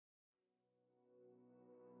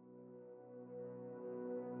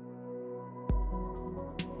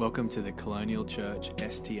Welcome to the Colonial Church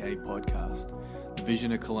STA podcast. The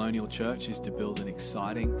vision of Colonial Church is to build an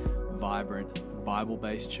exciting, vibrant,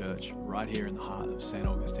 Bible-based church right here in the heart of St.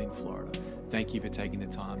 Augustine, Florida. Thank you for taking the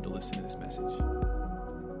time to listen to this message.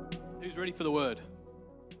 Who's ready for the word?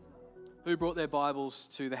 Who brought their Bibles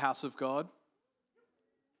to the house of God?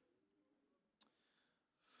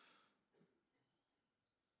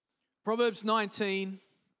 Proverbs 19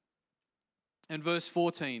 and verse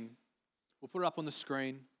 14. We'll put it up on the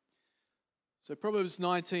screen. So Proverbs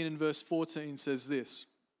 19 and verse 14 says this: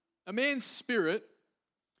 "A man's spirit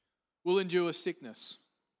will endure sickness,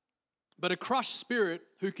 but a crushed spirit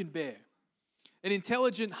who can bear? An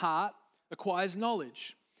intelligent heart acquires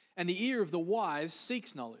knowledge, and the ear of the wise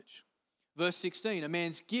seeks knowledge." Verse 16, "A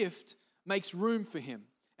man's gift makes room for him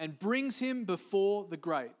and brings him before the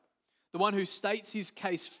great. The one who states his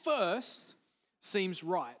case first seems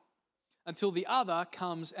right, until the other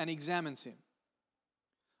comes and examines him.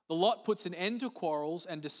 The lot puts an end to quarrels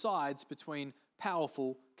and decides between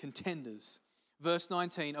powerful contenders." Verse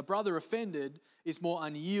 19, "A brother offended is more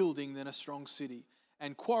unyielding than a strong city,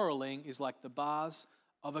 and quarreling is like the bars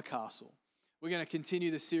of a castle." We're going to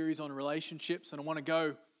continue the series on relationships, and I want to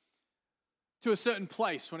go to a certain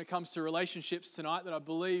place when it comes to relationships tonight that I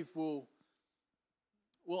believe will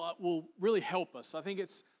really help us. I think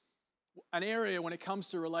it's an area when it comes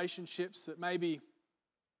to relationships that maybe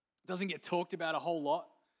doesn't get talked about a whole lot,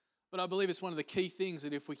 but I believe it's one of the key things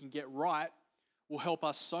that if we can get right will help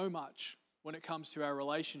us so much when it comes to our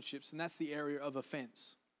relationships, and that's the area of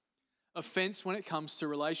offense. Offense when it comes to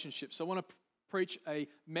relationships. So I want to preach a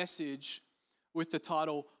message with the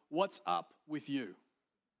title, "What's Up With You?"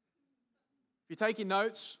 If you're taking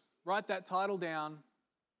notes, write that title down.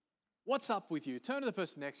 What's up with you? Turn to the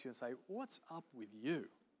person next to you and say, "What's up with you?"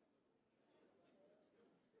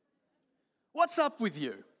 What's up with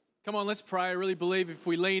you? Come on, let's pray. I really believe if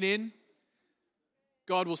we lean in,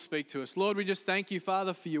 God will speak to us. Lord, we just thank you,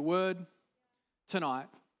 Father, for your word tonight.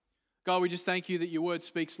 God, we just thank you that your word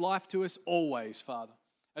speaks life to us always, Father.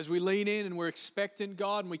 As we lean in and we're expectant,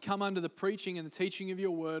 God, and we come under the preaching and the teaching of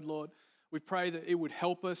your word, Lord, we pray that it would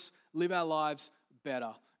help us live our lives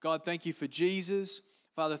better. God, thank you for Jesus.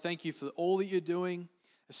 Father, thank you for all that you're doing,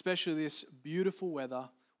 especially this beautiful weather.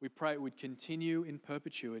 We pray it would continue in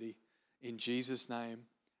perpetuity. In Jesus' name.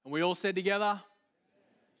 And we all said together,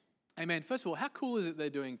 Amen. First of all, how cool is it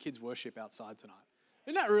they're doing kids worship outside tonight?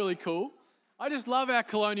 Isn't that really cool? I just love our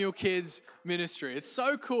Colonial Kids ministry. It's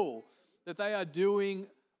so cool that they are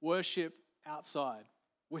doing worship outside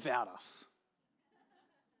without us.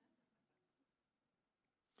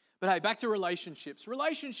 But hey, back to relationships.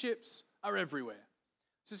 Relationships are everywhere.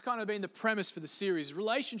 This has kind of been the premise for the series.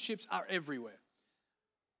 Relationships are everywhere.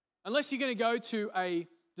 Unless you're going to go to a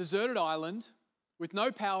deserted island with no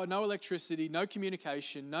power, no electricity, no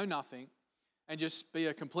communication, no nothing, and just be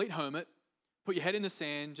a complete hermit, put your head in the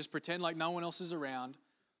sand, just pretend like no one else is around.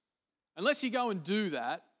 Unless you go and do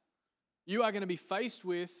that, you are going to be faced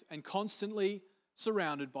with and constantly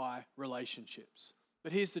surrounded by relationships.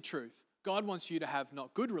 But here's the truth. God wants you to have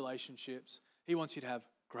not good relationships, He wants you to have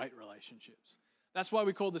great relationships. That's why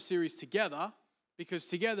we call the series Together, because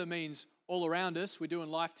together means all around us. We're doing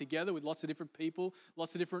life together with lots of different people,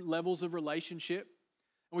 lots of different levels of relationship.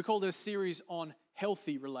 And we call it a series on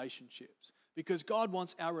healthy relationships because God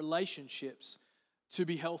wants our relationships to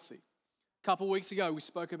be healthy. A couple of weeks ago, we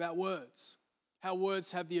spoke about words, how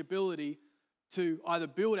words have the ability to either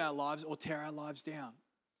build our lives or tear our lives down,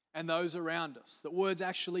 and those around us, that words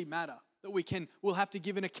actually matter, that we'll have to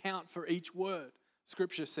give an account for each word,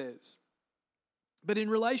 Scripture says. But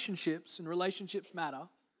in relationships, and relationships matter,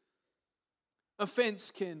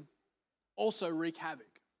 offense can also wreak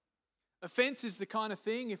havoc. Offense is the kind of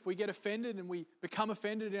thing, if we get offended and we become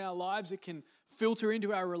offended in our lives, it can filter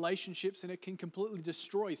into our relationships and it can completely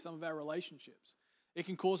destroy some of our relationships. It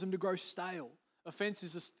can cause them to grow stale. Offense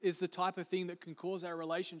is the type of thing that can cause our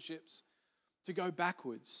relationships to go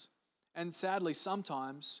backwards and sadly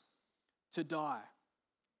sometimes to die.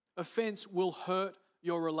 Offense will hurt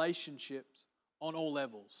your relationships on all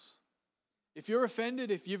levels. If you're offended,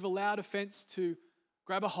 if you've allowed offense to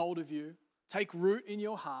grab a hold of you, take root in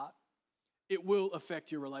your heart, it will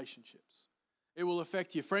affect your relationships. It will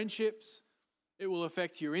affect your friendships. It will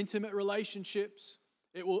affect your intimate relationships.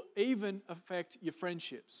 It will even affect your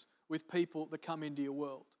friendships with people that come into your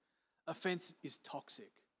world. Offense is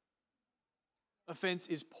toxic. Offense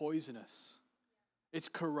is poisonous. It's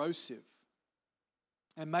corrosive.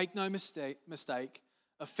 And make no mistake,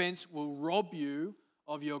 offense will rob you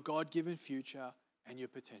of your God-given future and your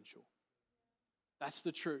potential. That's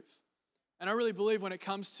the truth. And I really believe when it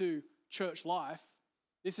comes to church life,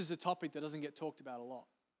 this is a topic that doesn't get talked about a lot.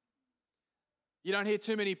 You don't hear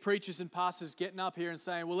too many preachers and pastors getting up here and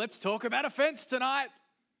saying, well, let's talk about offense tonight.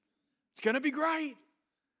 It's going to be great.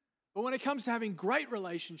 But when it comes to having great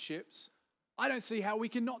relationships, I don't see how we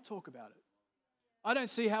can not talk about it. I don't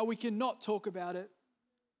see how we can not talk about it,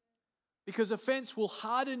 because offense will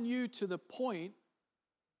harden you to the point,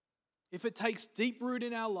 if it takes deep root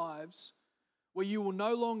in our lives, where you will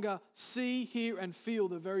no longer see, hear, and feel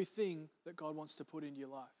the very thing that God wants to put into your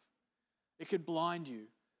life. It can blind you.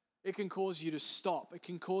 It can cause you to stop. It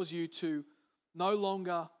can cause you to no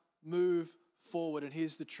longer move forward. And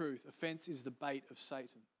here's the truth. Offense is the bait of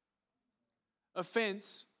Satan.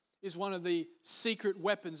 Offense is one of the secret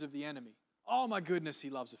weapons of the enemy. Oh my goodness, he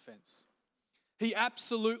loves offense. He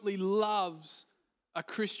absolutely loves a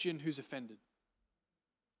Christian who's offended.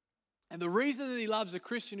 And the reason that he loves a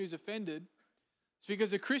Christian who's offended is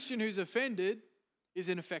because a Christian who's offended is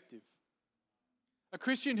ineffective. A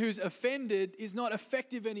Christian who's offended is not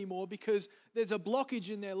effective anymore because there's a blockage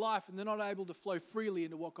in their life and they're not able to flow freely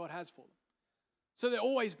into what God has for them. So they're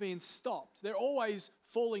always being stopped. They're always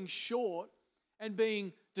falling short and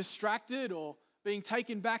being distracted or being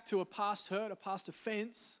taken back to a past hurt, a past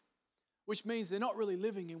offense, which means they're not really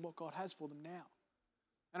living in what God has for them now.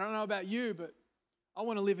 And I don't know about you, but I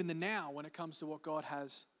want to live in the now when it comes to what God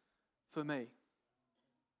has for me.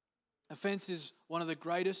 Offense is one of the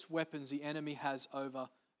greatest weapons the enemy has over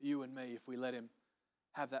you and me if we let him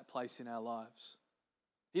have that place in our lives.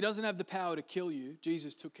 He doesn't have the power to kill you.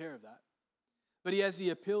 Jesus took care of that. But he has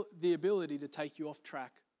the ability to take you off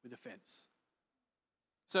track with offense.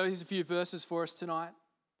 So here's a few verses for us tonight.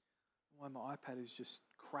 Why my iPad is just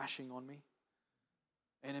crashing on me.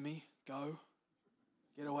 Enemy, go.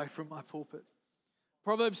 Get away from my pulpit.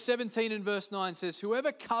 Proverbs 17 and verse 9 says,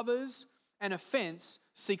 whoever covers an offense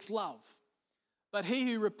seeks love, but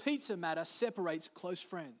he who repeats a matter separates close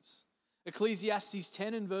friends. Ecclesiastes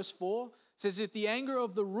 10 and verse 4 says, if the anger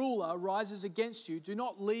of the ruler rises against you, do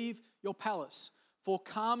not leave your palace, for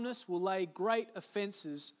calmness will lay great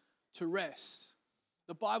offenses to rest.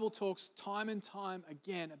 The Bible talks time and time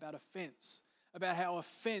again about offense, about how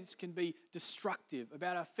offense can be destructive,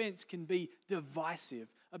 about offense can be divisive,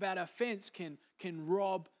 about offense can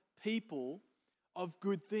rob people of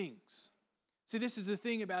good things. See, this is the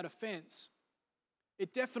thing about offense.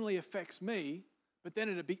 It definitely affects me, but then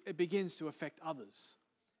it begins to affect others.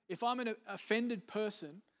 If I'm an offended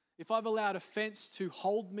person, if I've allowed offense to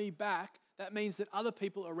hold me back, that means that other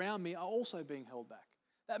people around me are also being held back.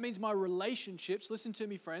 That means my relationships, listen to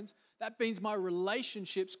me friends, that means my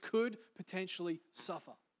relationships could potentially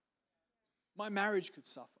suffer. My marriage could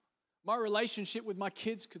suffer. My relationship with my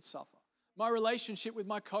kids could suffer. My relationship with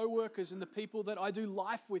my co-workers and the people that I do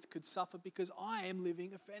life with could suffer because I am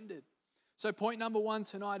living offended. So point number one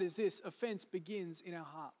tonight is this: offense begins in our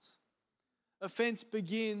hearts. Offense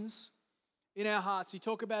begins in our hearts. You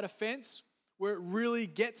talk about offense, where it really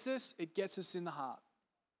gets us, it gets us in the heart.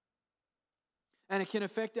 And it can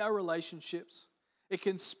affect our relationships. It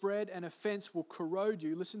can spread, and offense will corrode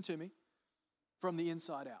you, listen to me, from the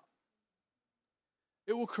inside out.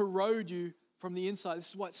 It will corrode you from the inside. This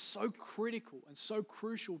is why it's so critical and so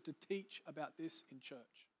crucial to teach about this in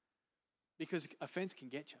church. Because offense can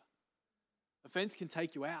get you. Offense can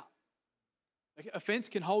take you out. Offense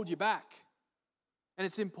can hold you back. And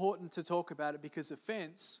it's important to talk about it because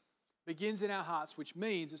offense begins in our hearts, which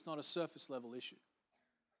means it's not a surface level issue.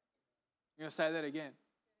 I'm going to say that again.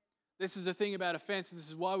 This is the thing about offense, and this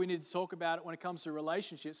is why we need to talk about it when it comes to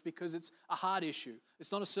relationships, because it's a heart issue.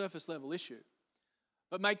 It's not a surface level issue.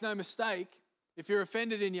 But make no mistake, if you're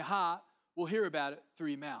offended in your heart, we'll hear about it through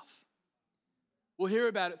your mouth. We'll hear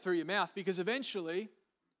about it through your mouth because eventually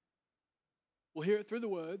we'll hear it through the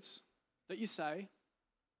words that you say,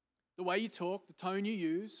 the way you talk, the tone you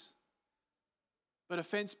use. But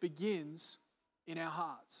offense begins in our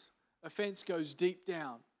hearts. Offense goes deep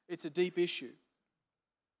down. It's a deep issue.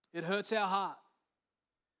 It hurts our heart.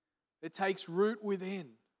 It takes root within.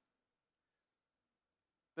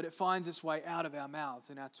 But it finds its way out of our mouths,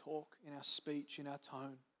 in our talk, in our speech, in our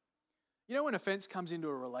tone. You know, when offense comes into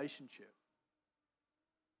a relationship,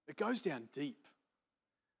 it goes down deep.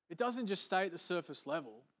 It doesn't just stay at the surface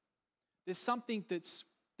level. There's something that's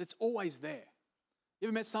always there. You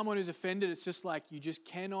ever met someone who's offended? It's just like you just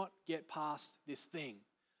cannot get past this thing.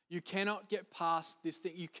 You cannot get past this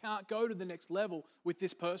thing. You can't go to the next level with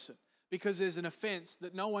this person because there's an offense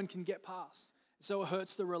that no one can get past. So it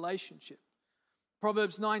hurts the relationship.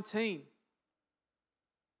 Proverbs 19,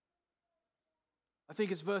 I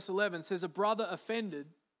think it's verse 11, says a brother offended.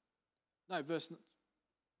 No, verse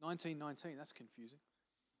 19, that's confusing.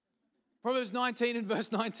 Proverbs 19 and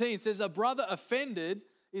verse 19 says a brother offended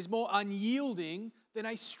is more unyielding than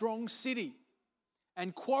a strong city.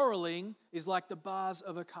 and quarreling is like the bars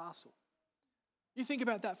of a castle. You think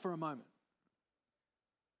about that for a moment.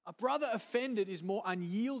 A brother offended is more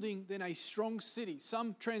unyielding than a strong city.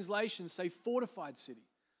 Some translations say fortified city.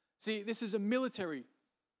 See, this is a military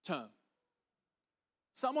term.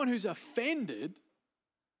 Someone who's offended,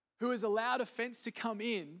 who has allowed offense to come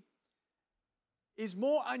in, is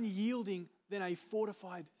more unyielding than a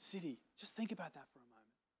fortified city. Just think about that for a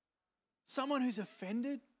moment. Someone who's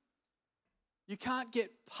offended, you can't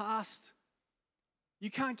get past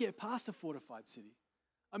a fortified city.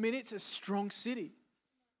 I mean, it's a strong city.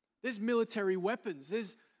 There's military weapons.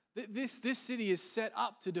 This city is set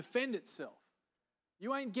up to defend itself.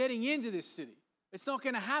 You ain't getting into this city. It's not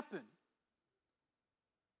going to happen.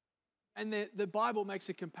 And the Bible makes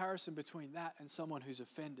a comparison between that and someone who's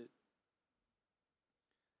offended.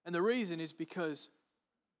 And the reason is because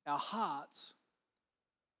our hearts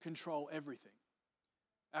control everything.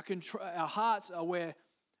 Our hearts are where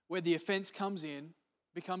the offense comes in,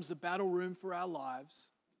 becomes the battle room for our lives,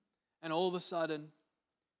 and all of a sudden,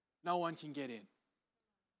 no one can get in.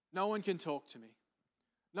 No one can talk to me.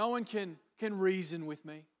 No one can reason with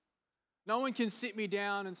me. No one can sit me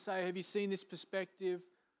down and say, have you seen this perspective?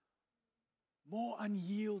 More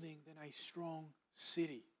unyielding than a strong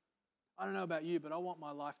city. I don't know about you, but I want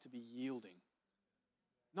my life to be yielding.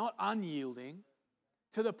 Not unyielding,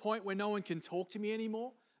 to the point where no one can talk to me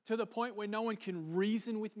anymore, to the point where no one can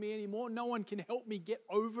reason with me anymore, no one can help me get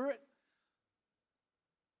over it.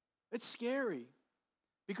 It's scary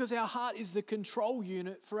because our heart is the control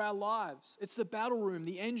unit for our lives. It's the battle room,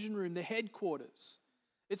 the engine room, the headquarters.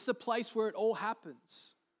 It's the place where it all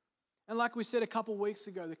happens. And like we said a couple weeks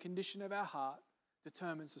ago, the condition of our heart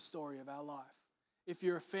determines the story of our life. If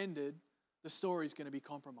you're offended, the story is going to be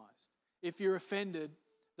compromised. If you're offended,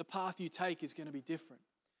 the path you take is going to be different.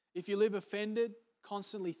 If you live offended,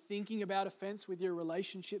 constantly thinking about offense with your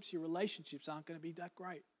relationships aren't going to be that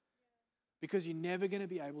great. Because you're never going to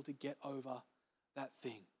be able to get over that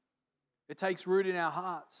thing. It takes root in our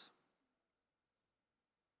hearts.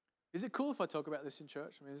 Is it cool if I talk about this in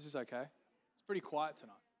church? I mean, this is okay. It's pretty quiet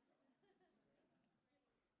tonight.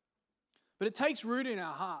 But it takes root in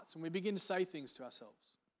our hearts and we begin to say things to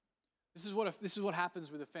ourselves. This is what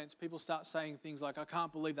happens with offense. People start saying things like, I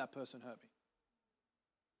can't believe that person hurt me.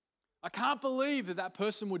 I can't believe that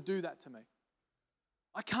person would do that to me.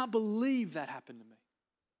 I can't believe that happened to me.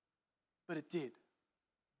 But it did.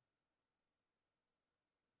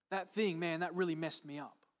 That thing, man, that really messed me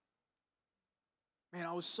up. Man,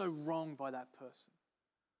 I was so wronged by that person.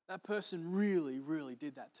 That person really, really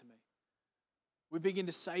did that to me. We begin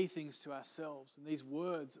to say things to ourselves, and these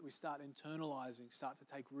words that we start internalizing start to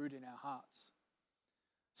take root in our hearts.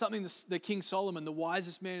 Something that King Solomon, the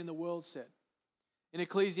wisest man in the world, said. In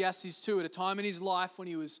Ecclesiastes 2, at a time in his life when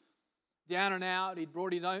he was down and out, he'd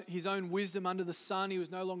brought his own wisdom under the sun, he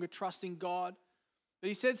was no longer trusting God. But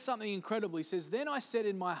he said something incredible. He says, then I said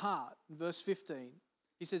in my heart, in verse 15,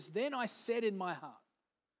 he says, then I said in my heart,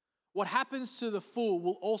 what happens to the fool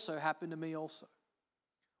will also happen to me also.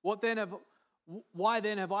 Why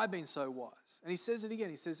then have I been so wise? And he says it again.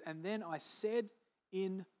 He says, and then I said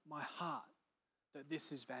in my heart that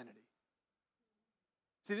this is vanity.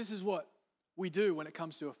 See, this is what we do when it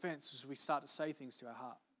comes to offense, is we start to say things to our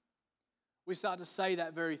heart. We start to say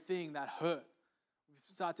that very thing, that hurt. We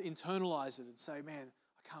start to internalize it and say, man,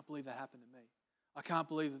 I can't believe that happened to me. I can't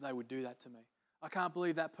believe that they would do that to me. I can't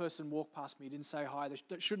believe that person walked past me, didn't say hi.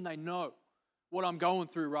 Shouldn't they know what I'm going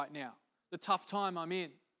through right now? The tough time I'm in.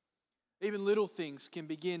 Even little things can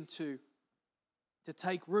begin to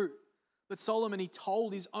take root. But Solomon, he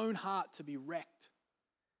told his own heart to be wrecked.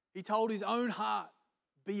 He told his own heart,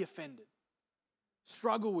 be offended.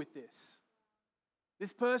 Struggle with this.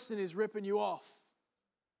 This person is ripping you off.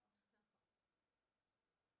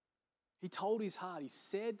 He told his heart, he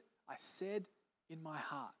said, I said in my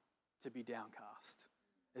heart to be downcast,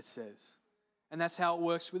 it says. And that's how it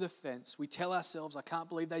works with offense. We tell ourselves, I can't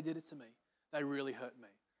believe they did it to me. They really hurt me.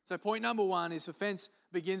 So point number one is offense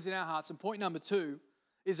begins in our hearts. And point number two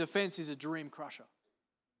is offense is a dream crusher.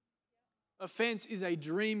 Offense is a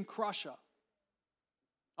dream crusher.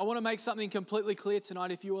 I want to make something completely clear tonight.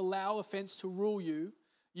 If you allow offense to rule you,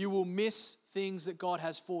 you will miss things that God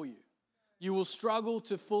has for you. You will struggle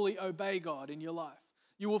to fully obey God in your life.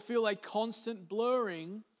 You will feel a constant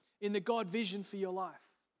blurring in the God vision for your life.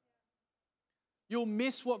 You'll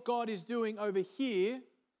miss what God is doing over here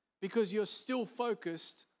because you're still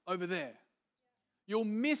focused over there. You'll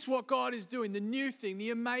miss what God is doing, the new thing, the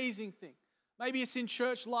amazing thing. Maybe it's in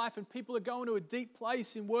church life and people are going to a deep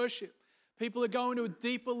place in worship. People are going to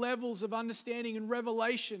deeper levels of understanding and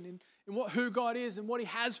revelation in in who God is and what He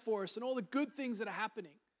has for us and all the good things that are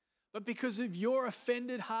happening. But because of your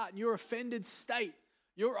offended heart and your offended state,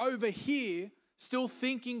 you're over here still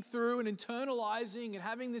thinking through and internalizing and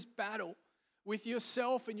having this battle with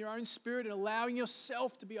yourself and your own spirit and allowing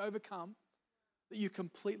yourself to be overcome, that you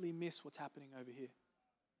completely miss what's happening over here.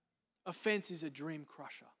 Offense is a dream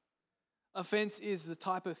crusher. Offense is the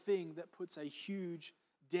type of thing that puts a huge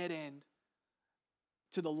dead end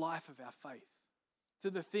to the life of our faith, to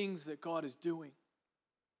the things that God is doing.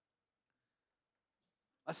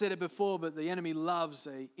 I said it before, but the enemy loves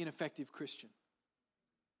an ineffective Christian.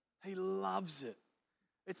 He loves it.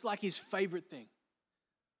 It's like his favorite thing.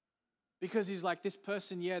 Because he's like, this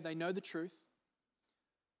person, yeah, they know the truth.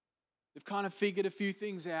 They've kind of figured a few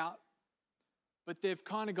things out, but they've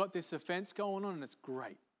kind of got this offense going on, and it's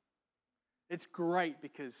great. It's great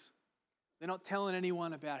because they're not telling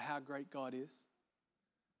anyone about how great God is.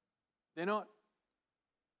 They're not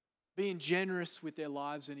being generous with their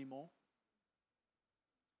lives anymore.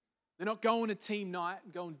 They're not going to team night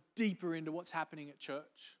and going deeper into what's happening at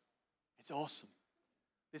church. It's awesome.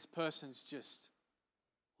 This person's just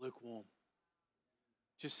lukewarm.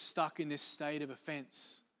 Just stuck in this state of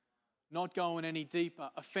offense. Not going any deeper.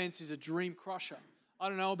 Offense is a dream crusher. I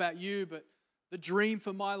don't know about you, but the dream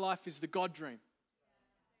for my life is the God dream.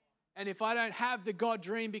 And if I don't have the God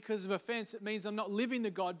dream because of offense, it means I'm not living the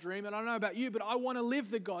God dream. And I don't know about you, but I want to live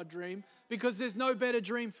the God dream because there's no better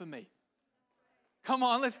dream for me. Come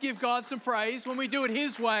on, let's give God some praise. When we do it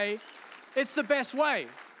His way, it's the best way.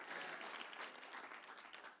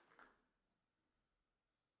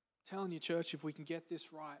 I'm telling you, church, if we can get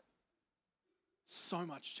this right, so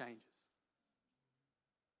much changes.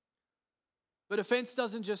 But offense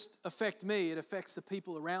doesn't just affect me, it affects the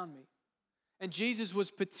people around me. And Jesus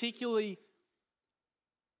was particularly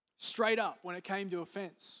straight up when it came to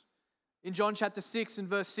offense. In John chapter 6 and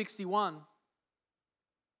verse 61,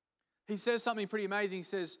 He says something pretty amazing. It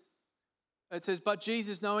says, but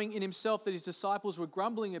Jesus, knowing in Himself that His disciples were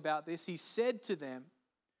grumbling about this, He said to them,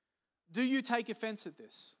 do you take offense at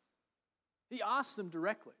this? He asked them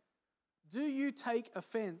directly, do you take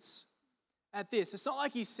offense at this? It's not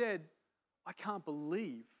like He said, I can't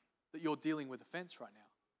believe that you're dealing with offense right now.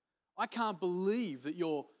 I can't believe that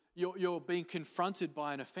you're being confronted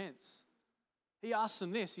by an offense. He asked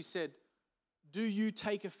them this. He said, do you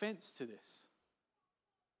take offense to this?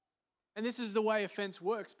 And this is the way offense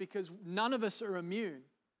works because none of us are immune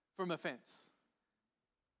from offense.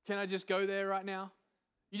 Can I just go there right now?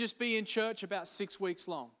 You just be in church about 6 weeks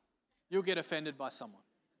long. You'll get offended by someone,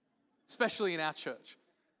 especially in our church.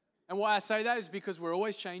 And why I say that is because we're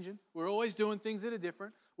always changing. We're always doing things that are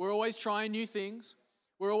different. We're always trying new things.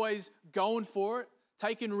 We're always going for it,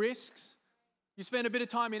 taking risks. You spend a bit of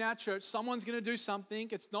time in our church, someone's going to do something,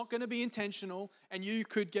 it's not going to be intentional, and you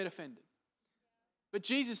could get offended. But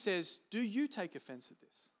Jesus says, do you take offense at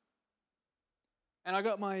this? And I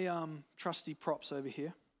got my trusty props over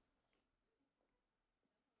here.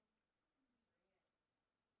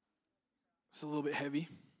 It's a little bit heavy.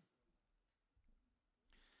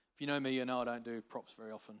 If you know me, you know I don't do props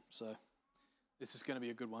very often, so this is going to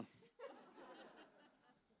be a good one.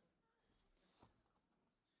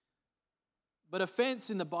 But offense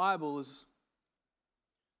in the Bible is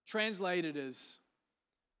translated as,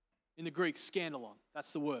 in the Greek, scandalon.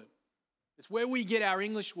 That's the word. It's where we get our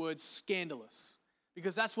English word scandalous,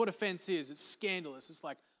 because that's what offense is. It's scandalous. It's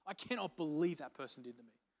like, I cannot believe that person did to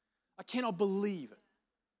me. I cannot believe it.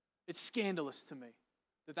 It's scandalous to me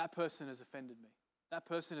that that person has offended me. That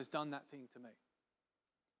person has done that thing to me.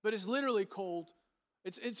 But it's literally called,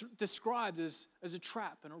 it's described as a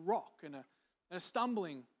trap and a rock and a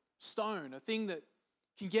stumbling stone, a thing that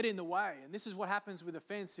can get in the way. And this is what happens with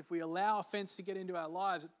offense. If we allow offense to get into our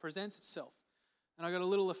lives, it presents itself. And I got a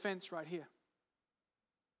little offense right here.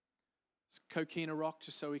 It's coquina rock,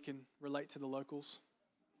 just so we can relate to the locals.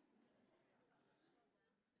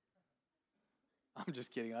 I'm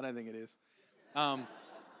just kidding. I don't think it is.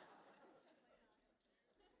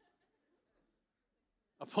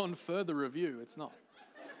 Upon further review, it's not.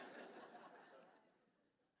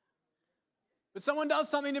 But someone does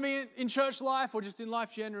something to me in church life or just in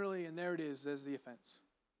life generally, and there it is. There's the offense.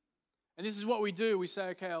 And this is what we do. We say,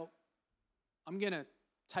 okay, I'm going to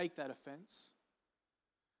take that offense.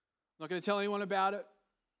 I'm not going to tell anyone about it.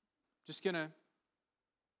 Just going to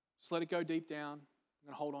let it go deep down. I'm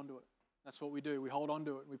going to hold on to it. That's what we do. We hold on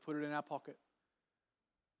to it. We put it in our pocket.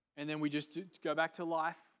 And then we just go back to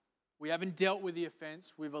life. We haven't dealt with the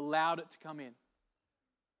offense. We've allowed it to come in.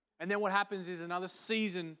 And then what happens is another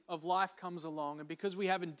season of life comes along, and because we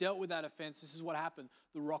haven't dealt with that offense, this is what happened.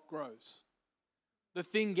 The rock grows. The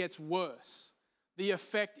thing gets worse. the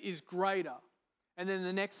effect is greater. And then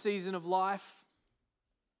the next season of life,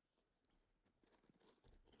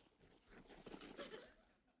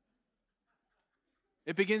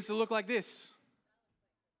 it begins to look like this.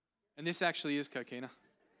 And this actually is coquina.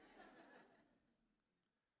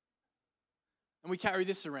 And we carry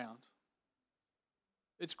this around.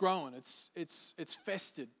 It's grown. It's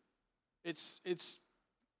festered. It's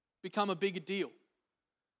become a bigger deal.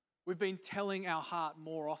 We've been telling our heart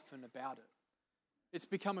more often about it. It's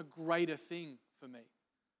become a greater thing for me.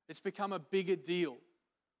 It's become a bigger deal.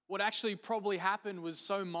 What actually probably happened was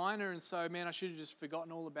so minor and so, man, I should have just forgotten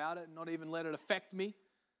all about it and not even let it affect me,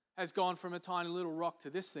 has gone from a tiny little rock to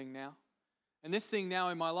this thing now. And this thing now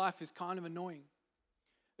in my life is kind of annoying.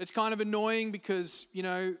 It's kind of annoying because,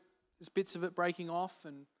 there's bits of it breaking off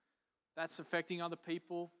and that's affecting other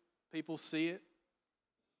people. People see it.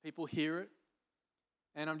 People hear it.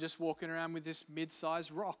 And I'm just walking around with this mid-sized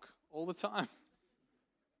rock all the time.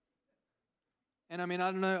 And I mean,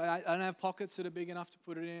 I don't know, I don't have pockets that are big enough to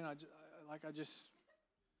put it in.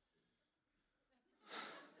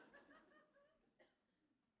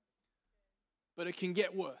 But it can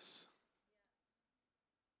get worse.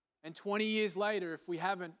 And 20 years later, if we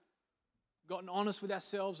haven't gotten honest with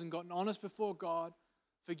ourselves and gotten honest before God,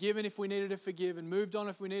 forgiven if we needed to forgive, and moved on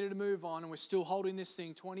if we needed to move on, and we're still holding this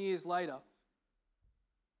thing 20 years later,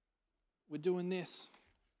 we're doing this.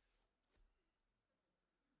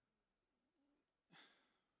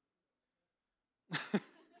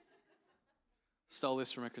 Stole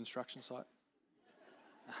this from a construction site.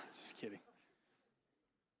 Just kidding.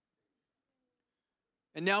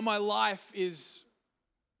 And now my life is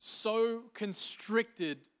so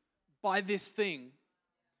constricted by this thing,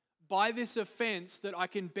 by this offense, that I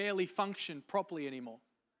can barely function properly anymore.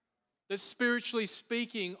 That spiritually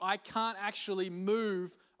speaking, I can't actually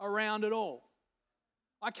move around at all.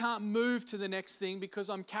 I can't move to the next thing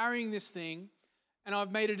because I'm carrying this thing and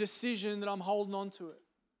I've made a decision that I'm holding on to it.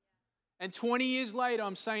 And 20 years later,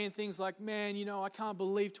 I'm saying things like, man, I can't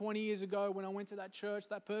believe 20 years ago when I went to that church,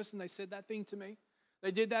 that person, they said that thing to me.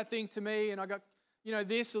 They did that thing to me and I got,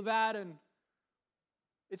 this or that, and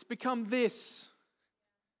it's become this.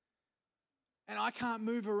 And I can't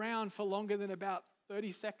move around for longer than about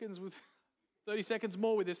 30 seconds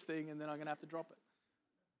more with this thing, and then I'm going to have to drop it.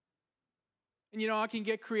 And I can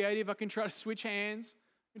get creative. I can try to switch hands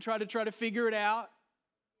and try to figure it out.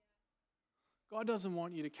 God doesn't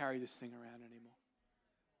want you to carry this thing around anymore.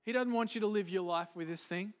 He doesn't want you to live your life with this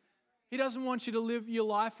thing. He doesn't want you to live your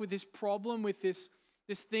life with this problem, with this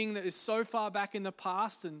thing that is so far back in the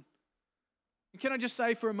past. And can I just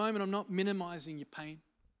say for a moment, I'm not minimizing your pain.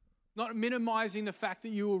 Not minimizing the fact that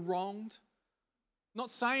you were wronged. Not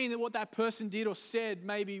saying that what that person did or said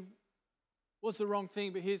maybe was the wrong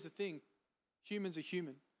thing, but here's the thing. Humans are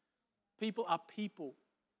human. People are people.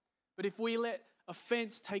 But if we let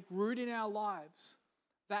offense take root in our lives,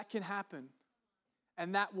 that can happen.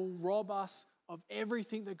 And that will rob us of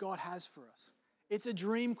everything that God has for us. It's a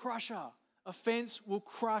dream crusher. Offense will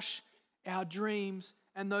crush our dreams,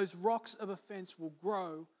 and those rocks of offense will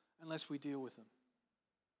grow unless we deal with them.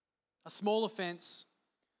 A small offense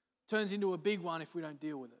turns into a big one if we don't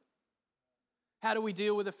deal with it. How do we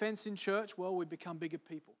deal with offense in church? Well, we become bigger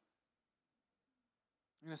people.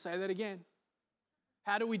 I'm going to say that again.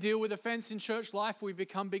 How do we deal with offense in church life? We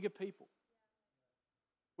become bigger people.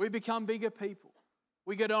 We become bigger people.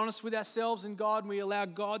 We get honest with ourselves and God, and we allow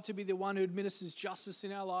God to be the one who administers justice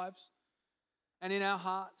in our lives and in our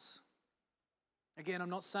hearts. Again, I'm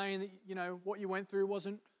not saying that, what you went through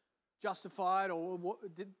wasn't justified or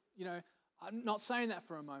what did, I'm not saying that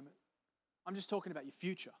for a moment. I'm just talking about your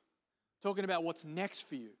future. Talking about what's next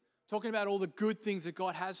for you. Talking about all the good things that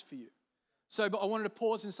God has for you. So, but I wanted to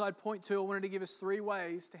pause inside point 2. I wanted to give us 3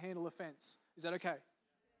 ways to handle offense. Is that okay?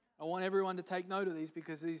 I want everyone to take note of these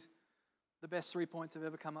because these are the best 3 points I've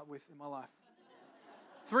ever come up with in my life.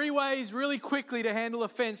 3 ways really quickly to handle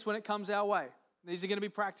offense when it comes our way. These are going to be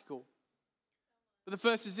practical. But the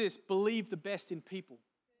first is this: believe the best in people.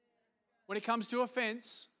 When it comes to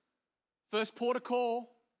offense, first port of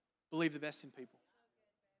call, believe the best in people.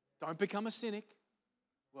 Don't become a cynic.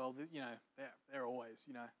 Well, they're always,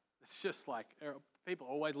 it's just like people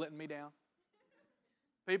are always letting me down.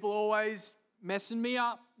 People are always messing me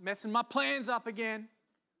up, messing my plans up again.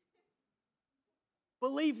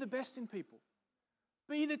 Believe the best in people.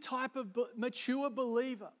 Be the type of mature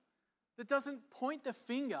believer that doesn't point the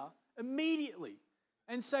finger immediately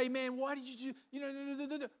and say, man, why did you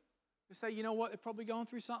do, say, you know what, they're probably going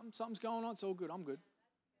through something. Something's going on. It's all good. I'm good.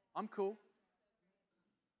 I'm cool.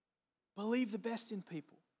 Believe the best in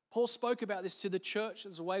people. Paul spoke about this to the church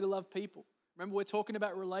as a way to love people. Remember, we're talking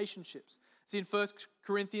about relationships. It's in 1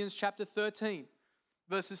 Corinthians chapter 13,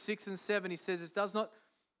 verses 6 and 7. He says, it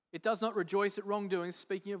does not rejoice at wrongdoing,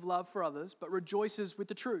 speaking of love for others, but rejoices with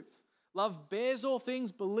the truth. Love bears all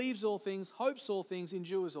things, believes all things, hopes all things,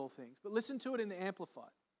 endures all things. But listen to it in the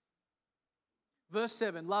Amplified. Verse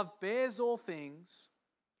 7, love bears all things,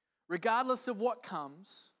 regardless of what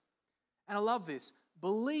comes. And I love this,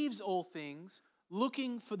 believes all things,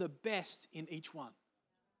 looking for the best in each one.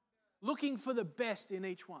 Looking for the best in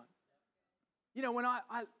each one. You know, when I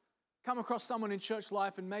come across someone in church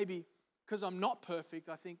life and maybe because I'm not perfect,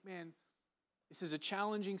 I think, man, this is a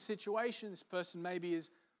challenging situation. This person maybe is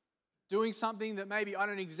doing something that maybe I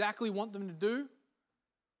don't exactly want them to do.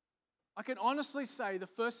 I can honestly say the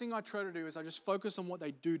first thing I try to do is I just focus on what they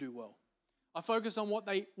do well. I focus on what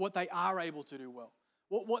they are able to do well.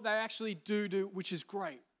 What they actually do, which is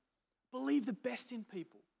great. Believe the best in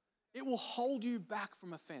people. It will hold you back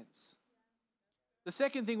from offense. The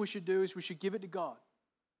second thing we should do is we should give it to God.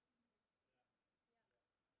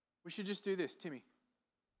 We should just do this. Timmy,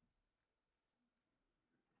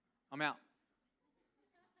 I'm out.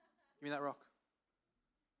 Give me that rock.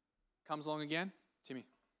 Comes along again. Timmy,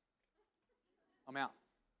 I'm out.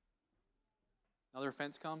 Another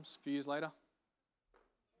offense comes a few years later.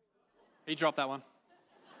 He dropped that one.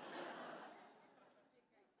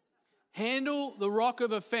 Handle the rock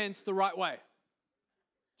of offense the right way.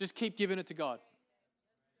 Just keep giving it to God.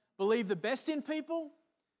 Believe the best in people,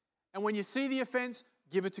 and when you see the offense,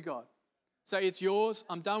 give it to God. Say, it's yours.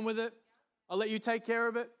 I'm done with it. I'll let you take care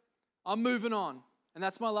of it. I'm moving on. And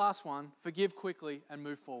that's my last one. Forgive quickly and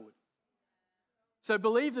move forward. So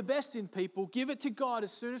believe the best in people, give it to God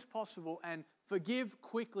as soon as possible, and forgive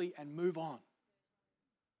quickly and move on.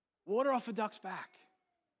 Water off a duck's back.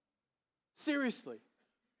 Seriously.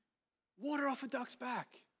 Water off a duck's back.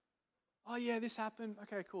 Oh yeah, this happened.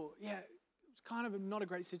 Okay, cool. Yeah, it was kind of not a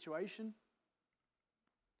great situation.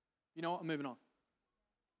 You know what? I'm moving on.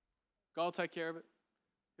 God will take care of it.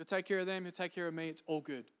 He'll take care of them. He'll take care of me. It's all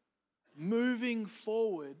good. Moving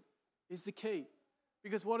forward is the key.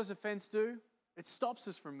 Because what does offense do? It stops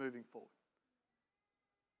us from moving forward.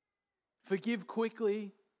 Forgive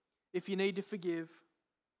quickly if you need to forgive.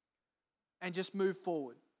 And just move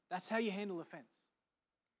forward. That's how you handle offense.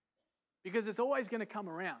 Because it's always going to come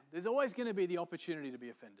around. There's always going to be the opportunity to be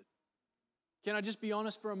offended. Can I just be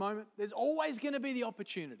honest for a moment? There's always going to be the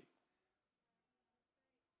opportunity.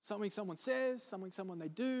 Something someone says, something someone they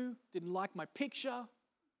do, didn't like my picture.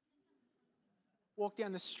 Walk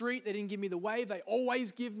down the street, they didn't give me the wave they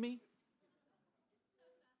always give me.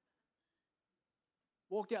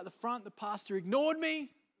 Walked out the front, the pastor ignored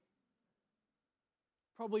me.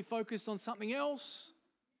 Probably focused on something else.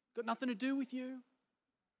 Got nothing to do with you.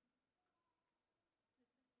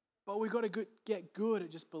 But we've got to get good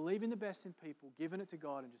at just believing the best in people, giving it to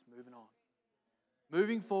God, and just moving on.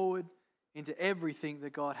 Moving forward into everything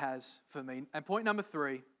that God has for me. And point number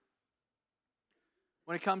 3,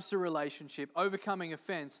 when it comes to relationship, overcoming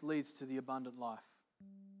offense leads to the abundant life.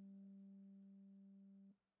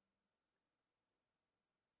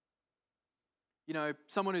 You know,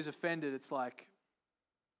 someone who's offended, it's like,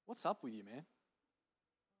 what's up with you, man?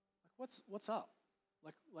 Like, what's up?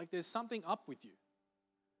 Like there's something up with you.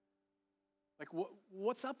 Like,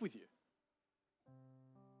 what's up with you?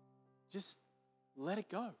 Just let it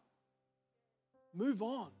go. Move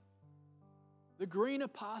on. The greener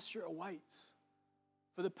pasture awaits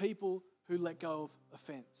for the people who let go of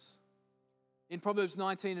offense. In Proverbs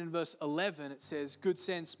 19 and verse 11, it says, good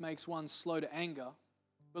sense makes one slow to anger.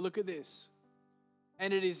 But look at this.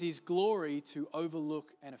 And it is his glory to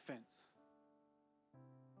overlook an offense.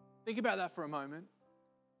 Think about that for a moment.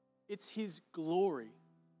 It's his glory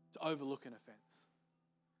to overlook an offense.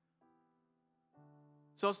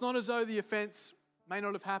 So it's not as though the offense may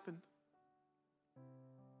not have happened.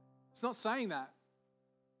 It's not saying that.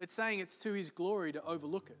 It's saying it's to his glory to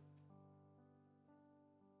overlook it.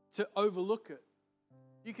 To overlook it.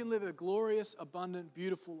 You can live a glorious, abundant,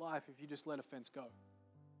 beautiful life if you just let offense go.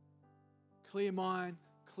 Clear mind,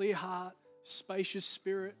 clear heart, spacious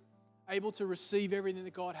spirit, able to receive everything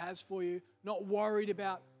that God has for you, not worried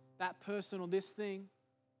about that person or this thing.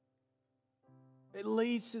 It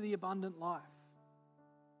leads to the abundant life.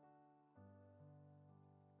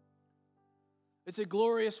 It's a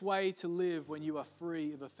glorious way to live when you are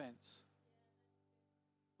free of offense.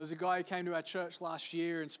 There's a guy who came to our church last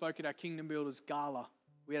year and spoke at our Kingdom Builders Gala.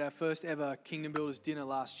 We had our first ever Kingdom Builders dinner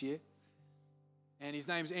last year. And his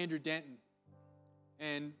name's Andrew Denton.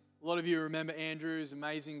 And a lot of you remember Andrew, he's an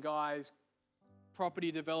amazing guy. He's a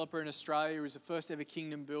property developer in Australia. He was the first ever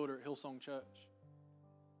Kingdom Builder at Hillsong Church.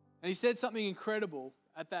 And he said something incredible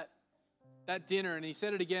at that that dinner, and he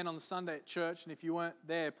said it again on the Sunday at church, and if you weren't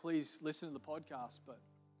there, please listen to the podcast, but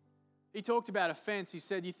he talked about offense. He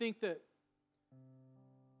said, you think that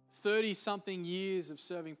 30-something years of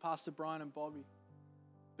serving Pastor Brian and Bobby,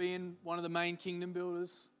 being one of the main kingdom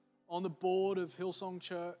builders, on the board of Hillsong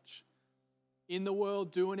Church, in the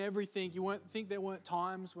world, doing everything, you think there weren't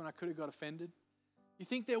times when I could have got offended? You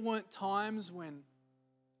think there weren't times when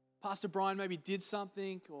Pastor Brian maybe did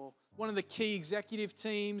something, or one of the key executive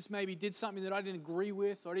teams maybe did something that I didn't agree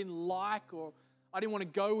with, or I didn't like, or I didn't want to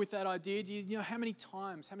go with that idea? Do you know how many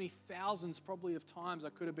times, how many thousands probably of times I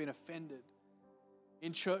could have been offended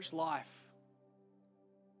in church life?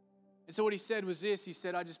 And so what he said was this. He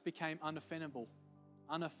said, I just became unoffendable.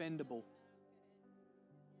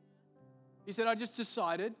 He said, I just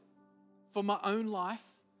decided for my own life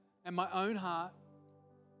and my own heart,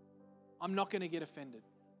 I'm not going to get offended.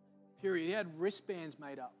 Period. He had wristbands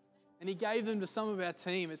made up, and he gave them to some of our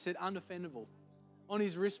team. It said unoffendable on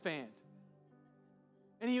his wristband.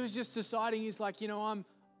 And he was just deciding, he's like,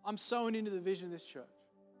 I'm sowing into the vision of this church.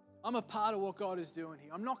 I'm a part of what God is doing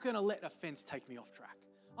here. I'm not going to let offense take me off track.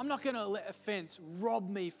 I'm not going to let offense rob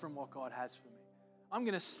me from what God has for me. I'm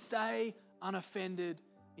going to stay unoffended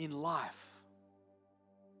in life.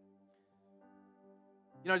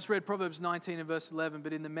 I just read Proverbs 19 and verse 11,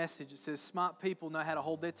 but in the Message it says, smart people know how to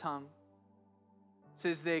hold their tongue. It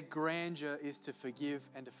says their grandeur is to forgive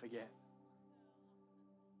and to forget.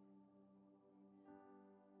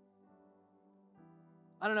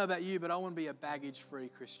 I don't know about you, but I want to be a baggage-free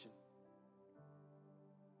Christian.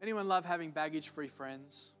 Anyone love having baggage-free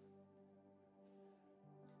friends?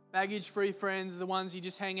 Baggage-free friends, the ones you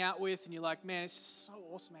just hang out with and you're like, man, it's just so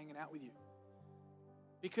awesome hanging out with you.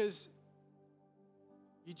 Because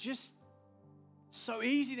you're just so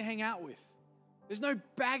easy to hang out with. There's no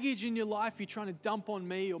baggage in your life you're trying to dump on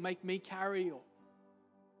me or make me carry, or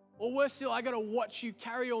worse still, I got to watch you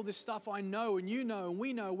carry all this stuff I know and you know and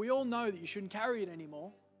we all know that you shouldn't carry it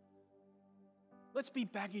anymore. Let's be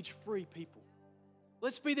baggage-free people.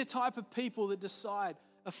 Let's be the type of people that decide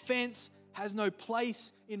offense has no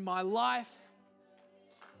place in my life.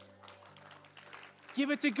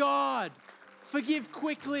 Give it to God. Forgive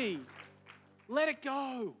quickly. Let it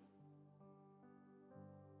go.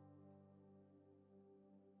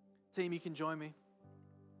 Team, you can join me.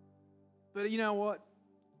 But you know what?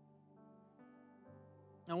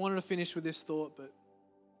 I wanted to finish with this thought, but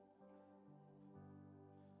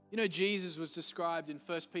Jesus was described in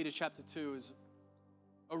 1 Peter chapter 2 as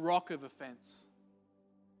a rock of offense,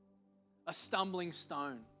 a stumbling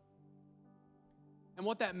stone. And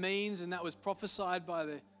what that means, and that was prophesied by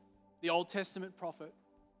the Old Testament prophet,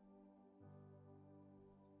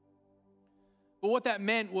 but what that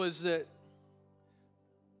meant was that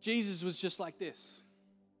Jesus was just like this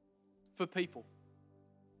for people.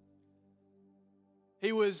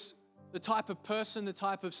 He was the type of person, the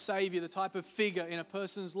type of savior, the type of figure in a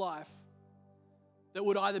person's life that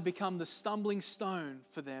would either become the stumbling stone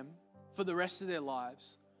for them for the rest of their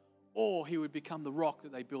lives, or he would become the rock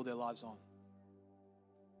that they build their lives on.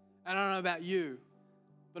 And I don't know about you,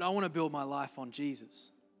 but I want to build my life on Jesus.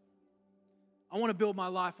 I want to build my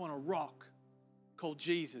life on a rock called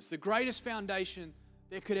Jesus, the greatest foundation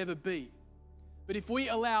there could ever be. But if we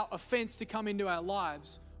allow offense to come into our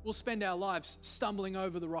lives, we'll spend our lives stumbling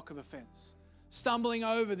over the rock of offense, stumbling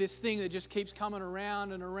over this thing that just keeps coming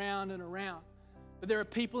around and around and around. But there are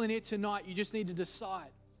people in here tonight, you just need to decide,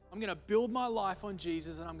 I'm going to build my life on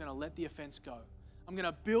Jesus and I'm going to let the offense go. I'm going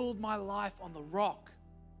to build my life on the rock.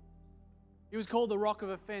 It was called the rock of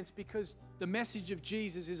offense because the message of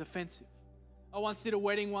Jesus is offensive. I once did a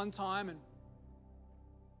wedding one time and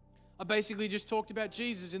I basically just talked about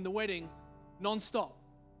Jesus in the wedding non-stop.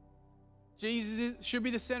 Jesus should be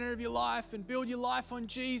the center of your life, and build your life on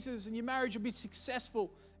Jesus, and your marriage will be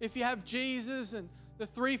successful if you have Jesus, and the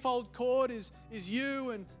threefold cord is you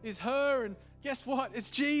and is her, and guess what? It's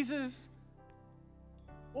Jesus.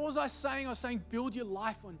 What was I saying? I was saying build your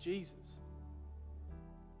life on Jesus.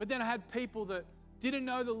 But then I had people that didn't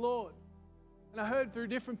know the Lord, and I heard through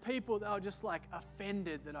different people that were just like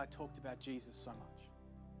offended that I talked about Jesus so much.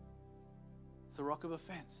 It's the rock of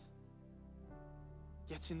offense.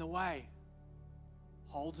 Gets in the way.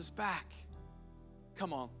 Holds us back.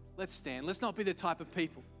 Come on, let's stand. Let's not be the type of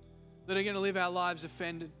people that are going to live our lives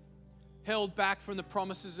offended, held back from the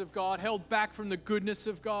promises of God, held back from the goodness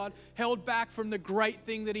of God, held back from the great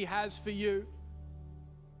thing that He has for you.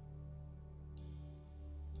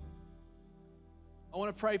 I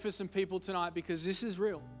want to pray for some people tonight because this is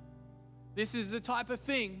real. This is the type of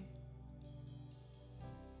thing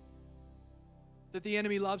that the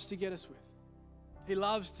enemy loves to get us with. He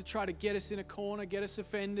loves to try to get us in a corner, get us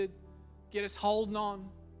offended, get us holding on,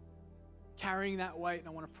 carrying that weight. And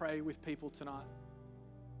I want to pray with people tonight.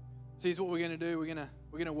 So here's what we're going to do. We're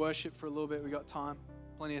going to worship for a little bit. We got time,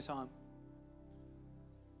 plenty of time.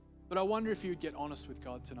 But I wonder if you would get honest with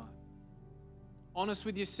God tonight. Honest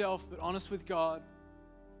with yourself, but honest with God.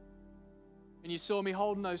 And you saw me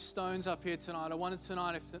holding those stones up here tonight. I wonder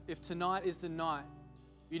tonight, if tonight is the night,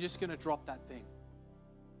 you're just going to drop that thing.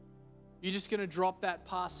 You're just going to drop that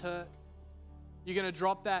past hurt. You're going to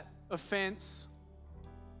drop that offense.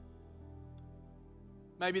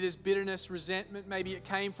 Maybe there's bitterness, resentment. Maybe it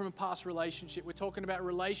came from a past relationship. We're talking about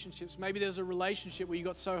relationships. Maybe there's a relationship where you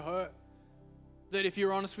got so hurt that if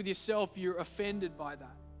you're honest with yourself, you're offended by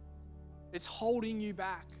that. It's holding you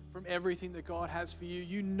back from everything that God has for you.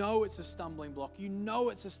 You know it's a stumbling block. You know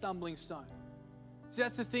it's a stumbling stone. So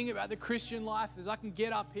that's the thing about the Christian life, is I can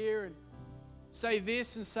get up here and say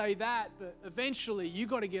this and say that, but eventually you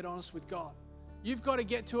got to get honest with God. You've got to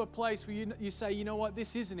get to a place where you say, you know what,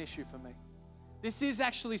 this is an issue for me. This is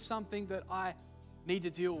actually something that I need to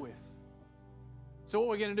deal with. So what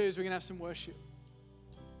we're going to do is we're going to have some worship.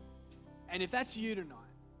 And if that's you tonight,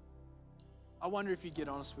 I wonder if you'd get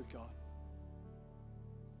honest with God.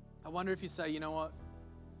 I wonder if you'd say, you know what,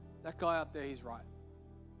 that guy up there, he's right.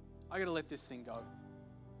 I got to let this thing go.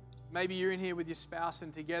 Maybe you're in here with your spouse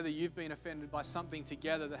and together you've been offended by something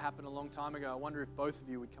together that happened a long time ago. I wonder if both of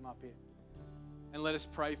you would come up here and let us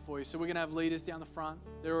pray for you. So we're going to have leaders down the front.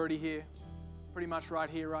 They're already here, pretty much right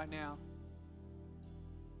here, right now.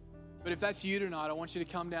 But if that's you tonight, I want you to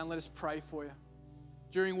come down. Let us pray for you.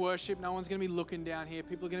 During worship, no one's going to be looking down here.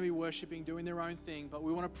 People are going to be worshiping, doing their own thing, but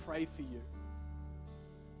we want to pray for you.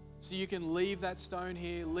 So you can leave that stone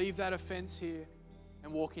here, leave that offense here,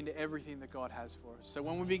 and walk into everything that God has for us. So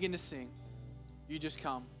when we begin to sing, you just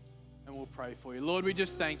come and we'll pray for you. Lord, we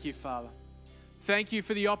just thank you, Father. Thank you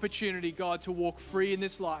for the opportunity, God, to walk free in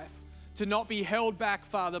this life, to not be held back,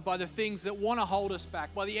 Father, by the things that want to hold us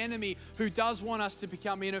back, by the enemy who does want us to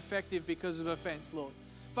become ineffective because of offense, Lord.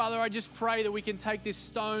 Father, I just pray that we can take this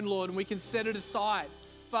stone, Lord, and we can set it aside.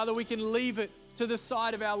 Father, we can leave it to the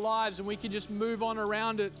side of our lives and we can just move on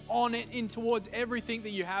around it, on it, in towards everything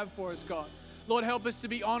that you have for us, God. Lord, help us to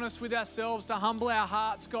be honest with ourselves, to humble our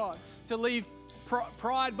hearts, God, to leave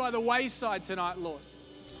pride by the wayside tonight, Lord,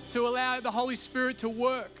 to allow the Holy Spirit to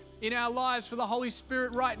work in our lives, for the Holy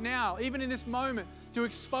Spirit right now, even in this moment, to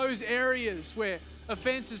expose areas where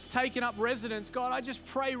offense has taken up residence. God, I just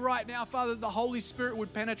pray right now, Father, that the Holy Spirit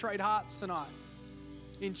would penetrate hearts tonight.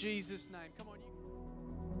 In Jesus' name. Come on.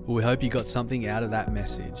 Well, we hope you got something out of that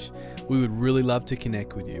message. We would really love to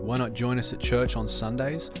connect with you. Why not join us at church on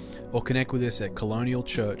Sundays or connect with us at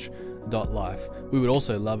colonialchurch.life. We would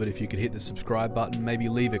also love it if you could hit the subscribe button, maybe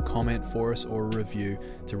leave a comment for us or a review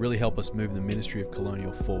to really help us move the ministry of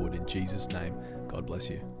Colonial forward. In Jesus' name, God bless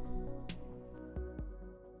you.